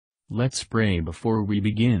Let's pray before we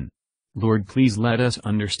begin. Lord, please let us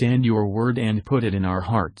understand your word and put it in our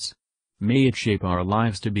hearts. May it shape our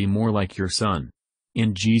lives to be more like your Son.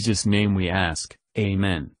 In Jesus' name we ask,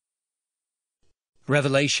 Amen.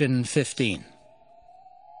 Revelation 15.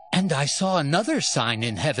 And I saw another sign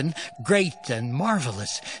in heaven, great and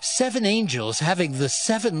marvelous, 7 angels having the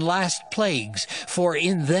 7 last plagues, for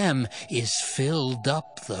in them is filled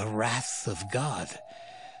up the wrath of God.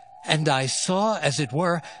 And I saw, as it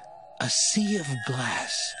were, a sea of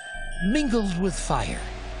glass, mingled with fire,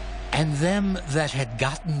 and them that had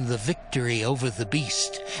gotten the victory over the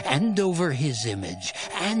beast, and over his image,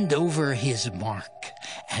 and over his mark,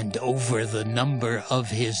 and over the number of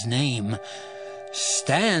his name,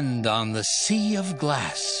 stand on the sea of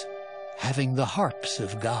glass, having the harps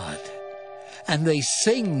of God. And they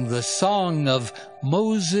sing the song of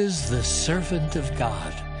Moses the servant of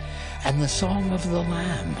God, and the song of the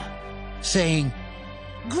Lamb, saying,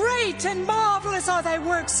 Great and marvelous are thy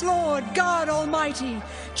works, Lord God Almighty.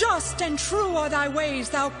 Just and true are thy ways,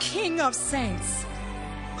 thou King of saints.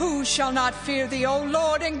 Who shall not fear thee, O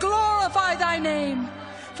Lord, and glorify thy name?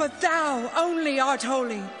 For thou only art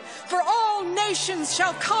holy. For all nations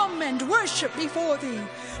shall come and worship before thee,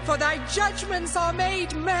 for thy judgments are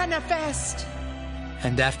made manifest.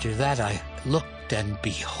 And after that I looked, and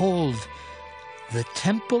behold, the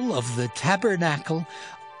temple of the tabernacle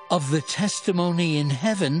of the testimony in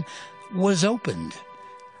heaven was opened.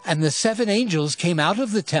 And the 7 angels came out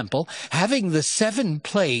of the temple, having the 7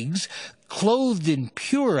 plagues, clothed in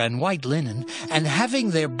pure and white linen, and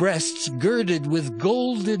having their breasts girded with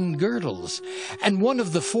golden girdles. And one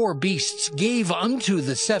of the 4 beasts gave unto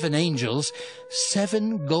the 7 angels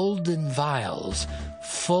 7 golden vials,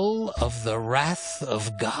 full of the wrath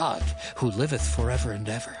of God, who liveth forever and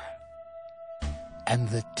ever. And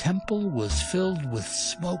the temple was filled with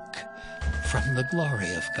smoke from the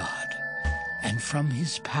glory of God, and from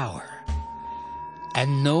his power.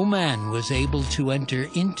 And no man was able to enter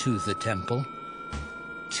into the temple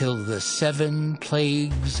till the 7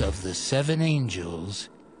 plagues of the 7 angels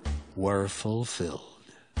were fulfilled.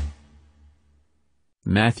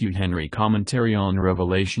 Matthew Henry Commentary on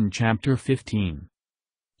Revelation chapter 15.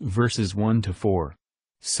 Verses 1 to 4.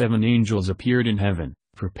 7 angels appeared in heaven,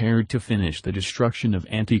 prepared to finish the destruction of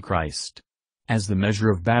Antichrist. As the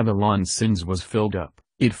measure of Babylon's sins was filled up,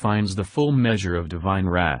 it finds the full measure of divine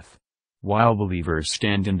wrath. While believers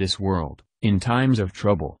stand in this world, in times of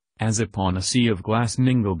trouble, as upon a sea of glass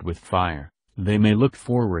mingled with fire, they may look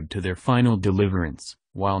forward to their final deliverance,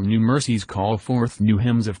 while new mercies call forth new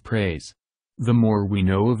hymns of praise. The more we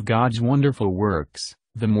know of God's wonderful works,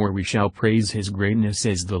 the more we shall praise his greatness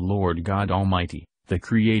as the Lord God Almighty, the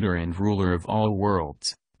Creator and ruler of all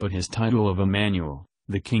worlds, but his title of Emmanuel,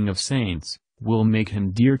 the King of Saints, will make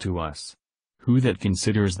him dear to us. Who that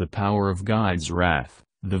considers the power of God's wrath,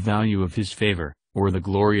 the value of his favor, or the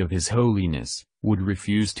glory of his holiness, would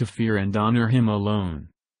refuse to fear and honor him alone?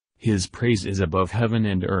 His praise is above heaven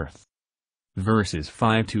and earth. Verses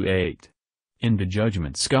 5 to 8. In the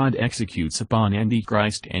judgments God executes upon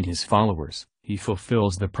Antichrist and his followers, he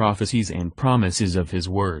fulfills the prophecies and promises of his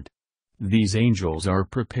word. These angels are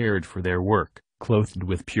prepared for their work, clothed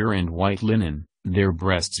with pure and white linen, their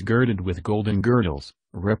breasts girded with golden girdles,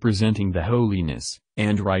 representing the holiness,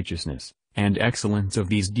 and righteousness, and excellence of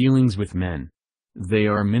these dealings with men. They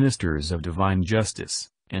are ministers of divine justice,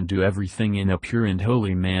 and do everything in a pure and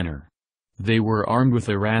holy manner. They were armed with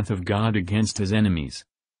the wrath of God against his enemies.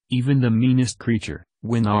 Even the meanest creature,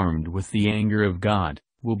 when armed with the anger of God,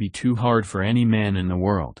 will be too hard for any man in the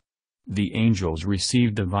world. The angels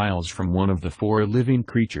received the vials from one of the 4 living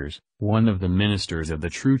creatures, one of the ministers of the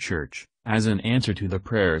true church, as an answer to the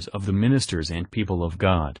prayers of the ministers and people of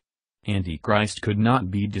God. Antichrist could not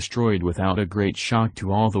be destroyed without a great shock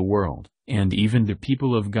to all the world, and even the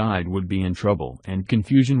people of God would be in trouble and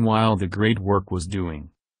confusion while the great work was doing.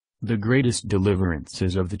 The greatest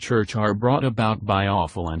deliverances of the church are brought about by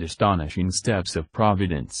awful and astonishing steps of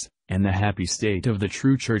providence, and the happy state of the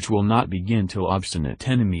true church will not begin till obstinate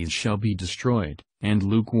enemies shall be destroyed, and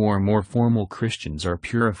lukewarm or formal Christians are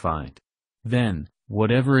purified. Then,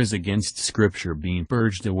 whatever is against Scripture being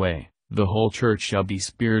purged away, the whole church shall be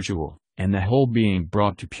spiritual, and the whole being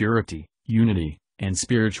brought to purity, unity, and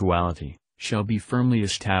spirituality, shall be firmly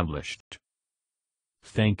established.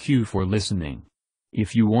 Thank you for listening.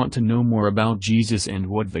 If you want to know more about Jesus and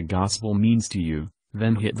what the gospel means to you,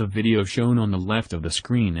 then hit the video shown on the left of the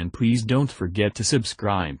screen and please don't forget to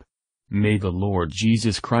subscribe. May the Lord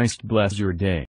Jesus Christ bless your day.